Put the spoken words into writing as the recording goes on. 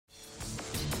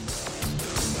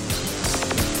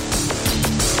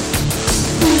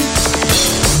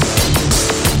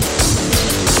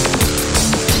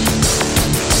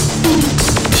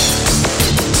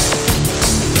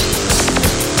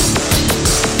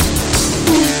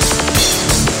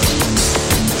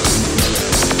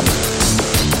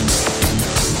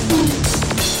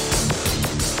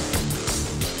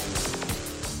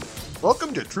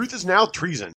Truth is now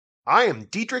treason. I am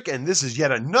Dietrich, and this is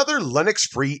yet another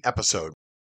Linux-free episode.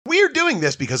 We are doing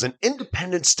this because an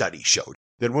independent study showed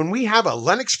that when we have a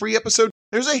Linux-free episode,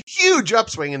 there's a huge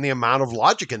upswing in the amount of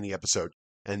logic in the episode.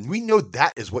 And we know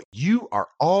that is what you are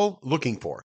all looking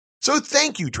for. So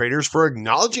thank you, traders, for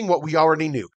acknowledging what we already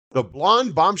knew. The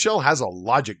blonde bombshell has a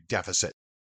logic deficit.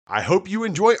 I hope you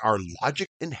enjoy our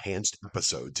logic-enhanced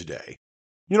episode today.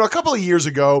 A couple of years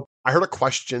ago, I heard a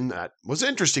question that was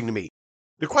interesting to me.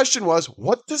 The question was,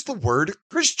 what does the word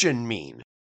Christian mean?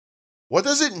 What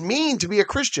does it mean to be a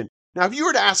Christian? Now, if you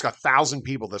were to ask 1,000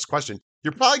 people this question,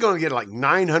 you're probably going to get like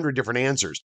 900 different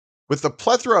answers. With the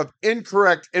plethora of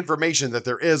incorrect information that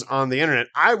there is on the internet,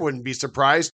 I wouldn't be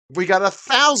surprised if we got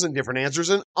 1,000 different answers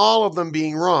and all of them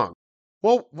being wrong.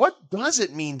 Well, what does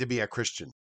it mean to be a Christian?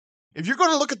 If you're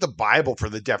going to look at the Bible for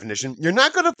the definition, you're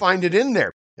not going to find it in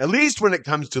there, at least when it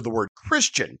comes to the word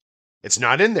Christian. It's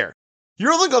not in there.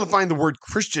 You're only going to find the word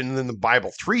Christian in the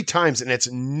Bible 3 times, and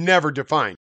it's never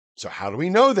defined. So how do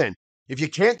we know then? If you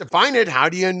can't define it, how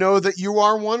do you know that you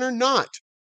are one or not?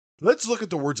 Let's look at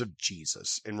the words of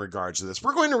Jesus in regards to this.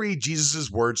 We're going to read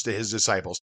Jesus' words to his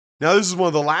disciples. Now, this is one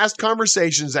of the last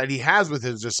conversations that he has with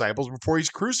his disciples before he's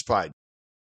crucified.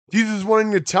 Jesus is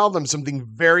wanting to tell them something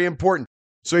very important.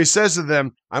 So he says to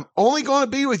them, I'm only going to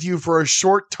be with you for a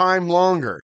short time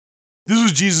longer. This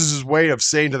was Jesus' way of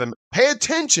saying to them, pay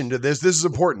attention to this. This is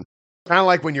important. Kind of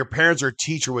like when your parents or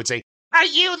teacher would say, are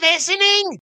you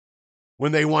listening?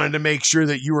 When they wanted to make sure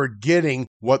that you were getting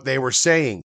what they were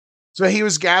saying. So he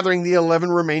was gathering the 11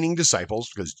 remaining disciples,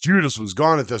 because Judas was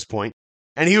gone at this point,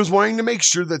 and he was wanting to make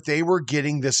sure that they were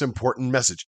getting this important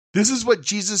message. This is what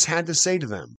Jesus had to say to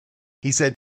them. He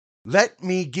said, let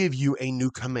me give you a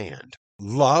new command.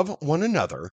 Love one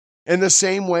another. In the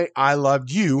same way I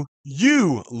loved you,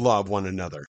 you love one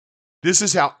another. This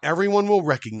is how everyone will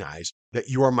recognize that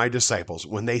you are my disciples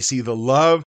when they see the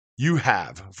love you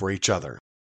have for each other.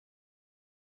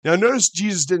 Now notice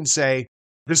Jesus didn't say,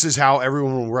 this is how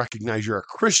everyone will recognize you're a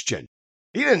Christian.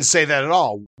 He didn't say that at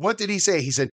all. What did he say? He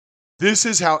said, this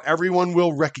is how everyone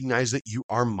will recognize that you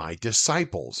are my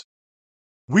disciples.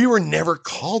 We were never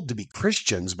called to be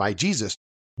Christians by Jesus.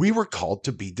 We were called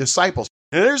to be disciples.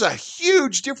 And there's a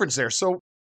huge difference there. So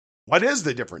what is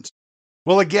the difference?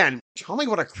 Well, again, tell me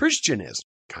what a Christian is.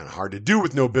 Kind of hard to do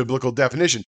with no biblical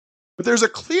definition. But there's a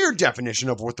clear definition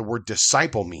of what the word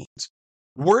disciple means.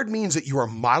 The word means that you are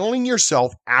modeling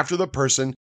yourself after the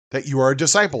person that you are a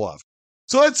disciple of.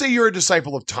 So let's say you're a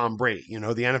disciple of Tom Brady, the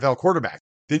NFL quarterback.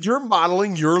 Then you're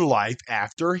modeling your life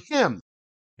after him.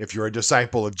 If you're a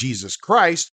disciple of Jesus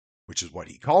Christ, which is what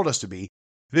he called us to be,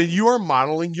 then you are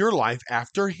modeling your life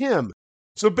after him.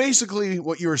 So basically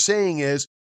what you're saying is,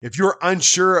 if you're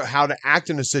unsure how to act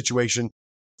in a situation,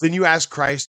 then you ask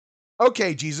Christ,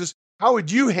 okay, Jesus, how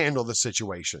would you handle the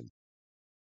situation?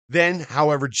 Then,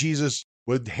 however Jesus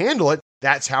would handle it,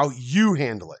 that's how you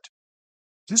handle it.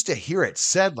 Just to hear it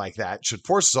said like that should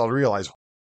force us all to realize,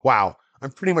 wow,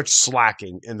 I'm pretty much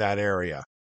slacking in that area.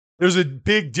 There's a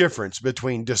big difference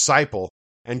between disciple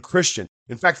and Christian.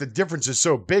 In fact, the difference is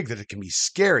so big that it can be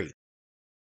scary.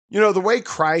 The way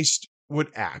Christ would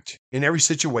act in every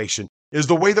situation is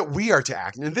the way that we are to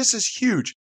act. And this is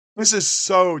huge. This is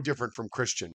so different from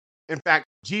Christian. In fact,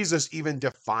 Jesus even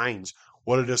defines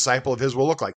what a disciple of his will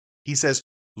look like. He says,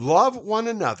 love one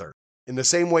another. In the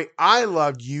same way I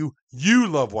loved you, you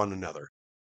love one another.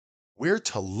 We're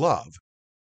to love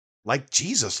like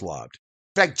Jesus loved.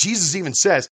 In fact, Jesus even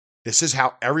says, this is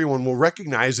how everyone will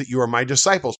recognize that you are my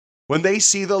disciples, when they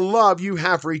see the love you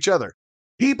have for each other.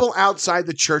 People outside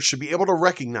the church should be able to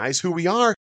recognize who we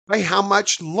are by how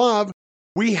much love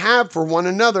we have for one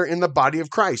another in the body of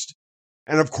Christ.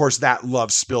 And of course, that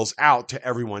love spills out to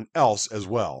everyone else as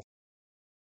well.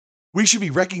 We should be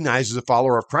recognized as a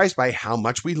follower of Christ by how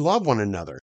much we love one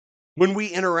another. When we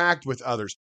interact with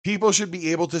others, people should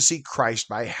be able to see Christ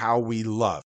by how we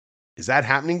love. Is that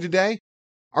happening today?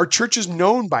 Are churches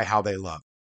known by how they love?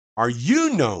 Are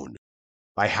you known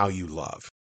by how you love?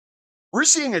 We're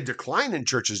seeing a decline in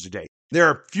churches today. There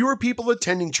are fewer people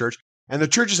attending church, and the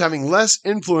church is having less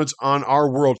influence on our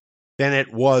world than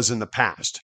it was in the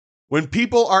past. When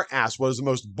people are asked what is the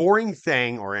most boring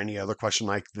thing, or any other question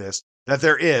like this, that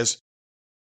there is,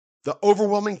 the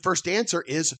overwhelming first answer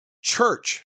is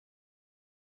church.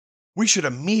 We should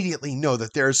immediately know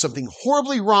that there is something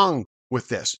horribly wrong with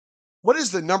this. What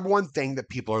is the number one thing that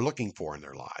people are looking for in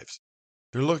their lives?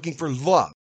 They're looking for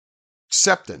love,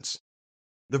 acceptance,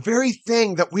 the very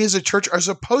thing that we as a church are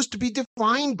supposed to be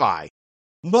defined by.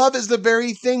 Love is the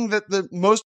very thing that the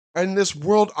most in this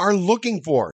world are looking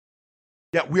for.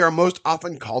 Yet we are most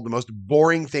often called the most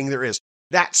boring thing there is.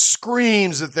 That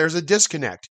screams that there's a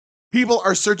disconnect. People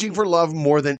are searching for love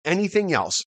more than anything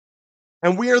else.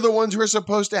 And we are the ones who are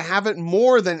supposed to have it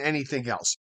more than anything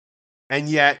else. And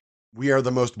yet, we are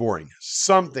the most boring.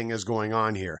 Something is going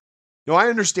on here. Now, I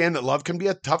understand that love can be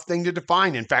a tough thing to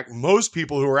define. In fact, most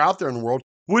people who are out there in the world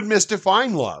would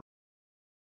misdefine love.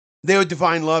 They would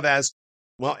define love as,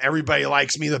 well, everybody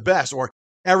likes me the best, or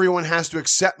everyone has to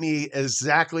accept me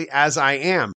exactly as I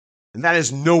am. And that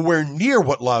is nowhere near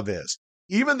what love is.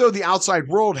 Even though the outside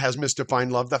world has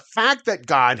misdefined love, the fact that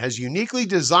God has uniquely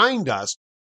designed us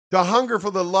to hunger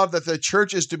for the love that the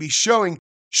church is to be showing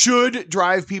should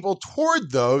drive people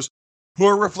toward those who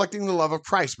are reflecting the love of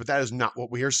Christ. But that is not what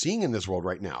we are seeing in this world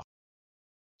right now.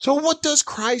 So what does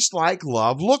Christ-like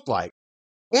love look like?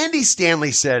 Andy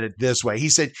Stanley said it this way. He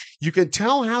said, you can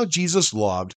tell how Jesus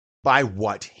loved by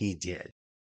what he did.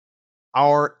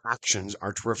 Our actions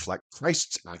are to reflect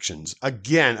Christ's actions.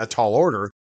 Again, a tall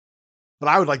order, but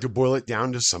I would like to boil it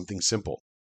down to something simple.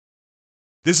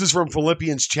 This is from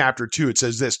Philippians chapter 2. It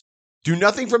says this, do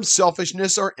nothing from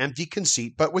selfishness or empty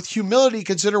conceit, but with humility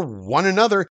consider one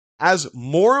another as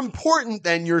more important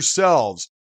than yourselves.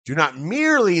 Do not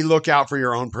merely look out for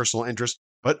your own personal interest,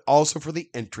 but also for the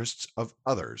interests of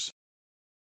others.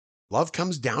 Love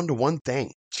comes down to one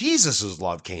thing. Jesus'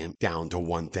 love came down to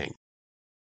one thing.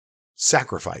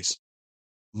 Sacrifice.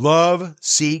 Love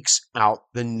seeks out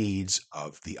the needs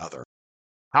of the other.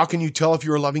 How can you tell if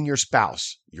you are loving your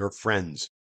spouse, your friends,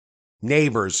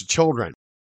 neighbors, children?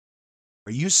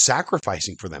 Are you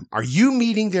sacrificing for them? Are you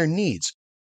meeting their needs?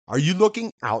 Are you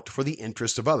looking out for the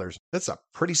interest of others? That's a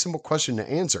pretty simple question to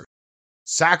answer.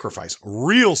 Sacrifice,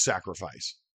 real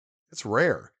sacrifice. It's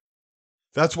rare.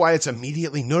 That's why it's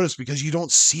immediately noticed, because you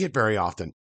don't see it very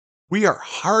often. We are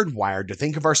hardwired to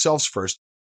think of ourselves first,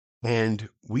 and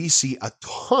we see a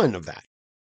ton of that.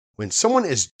 When someone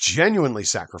is genuinely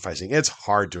sacrificing, it's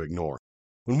hard to ignore.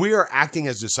 When we are acting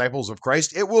as disciples of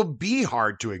Christ, it will be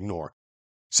hard to ignore.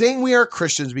 Saying we are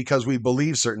Christians because we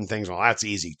believe certain things, well, that's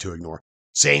easy to ignore.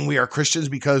 Saying we are Christians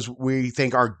because we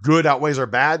think our good outweighs our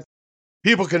bad,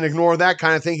 people can ignore that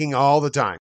kind of thinking all the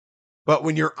time. But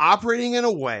when you're operating in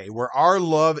a way where our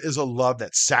love is a love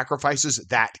that sacrifices,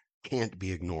 that can't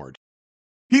be ignored.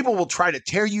 People will try to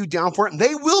tear you down for it, and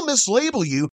they will mislabel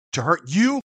you to hurt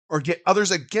you or get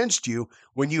others against you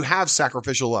when you have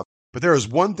sacrificial love. But there is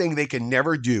one thing they can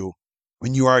never do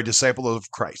when you are a disciple of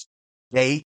Christ.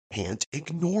 They can't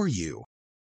ignore you.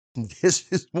 And this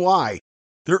is why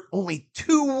there are only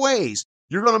two ways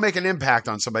you're going to make an impact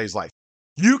on somebody's life.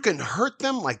 You can hurt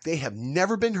them like they have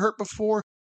never been hurt before,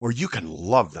 or you can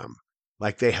love them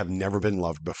like they have never been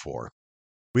loved before.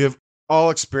 We have all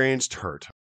experienced hurt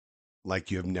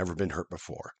like you have never been hurt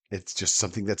before. It's just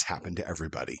something that's happened to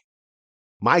everybody.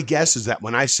 My guess is that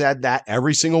when I said that,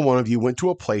 every single one of you went to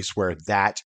a place where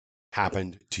that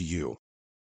happened to you.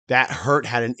 That hurt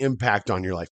had an impact on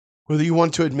your life, whether you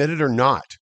want to admit it or not.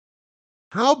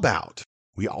 How about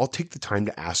we all take the time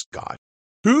to ask God,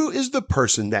 who is the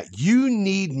person that you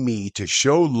need me to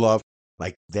show love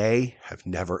like they have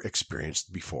never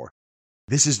experienced before?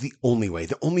 This is the only way,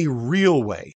 the only real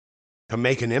way to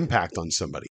make an impact on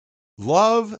somebody.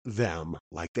 Love them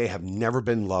like they have never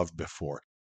been loved before.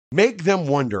 Make them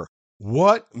wonder,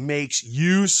 what makes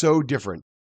you so different?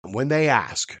 And when they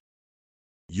ask,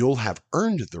 you'll have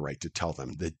earned the right to tell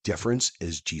them the difference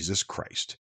is Jesus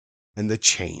Christ and the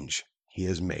change he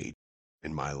has made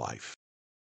in my life.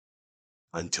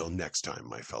 Until next time,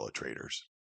 my fellow traders.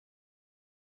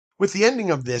 With the ending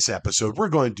of this episode, we're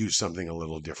going to do something a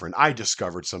little different. I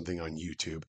discovered something on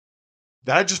YouTube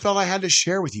that I just felt I had to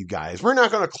share with you guys. We're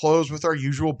not going to close with our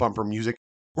usual bumper music.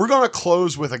 We're going to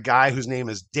close with a guy whose name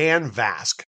is Dan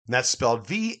Vasc, and that's spelled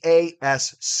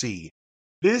V-A-S-C.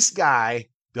 This guy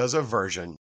does a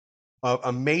version of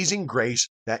Amazing Grace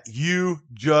that you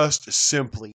just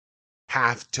simply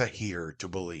have to hear to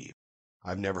believe.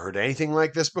 I've never heard anything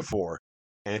like this before.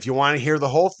 And if you want to hear the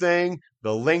whole thing,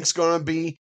 the link's going to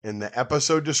be in the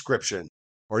episode description,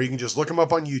 or you can just look him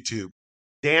up on YouTube.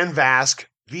 Dan Vasc,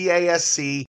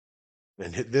 V-A-S-C,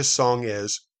 and this song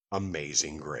is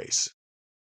Amazing Grace.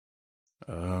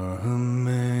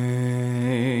 Amazing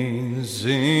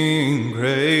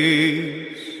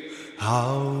grace,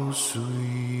 how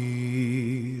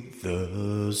sweet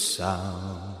the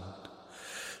sound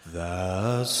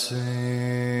that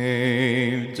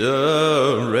saved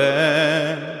a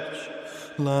wretch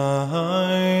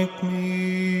like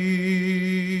me.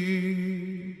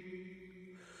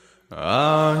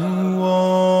 I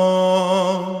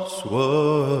once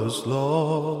was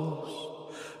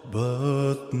lost,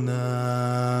 but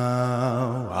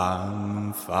now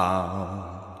I'm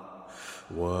found,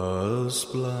 was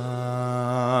blind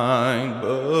blind,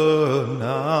 but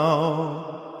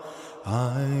now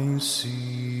I see.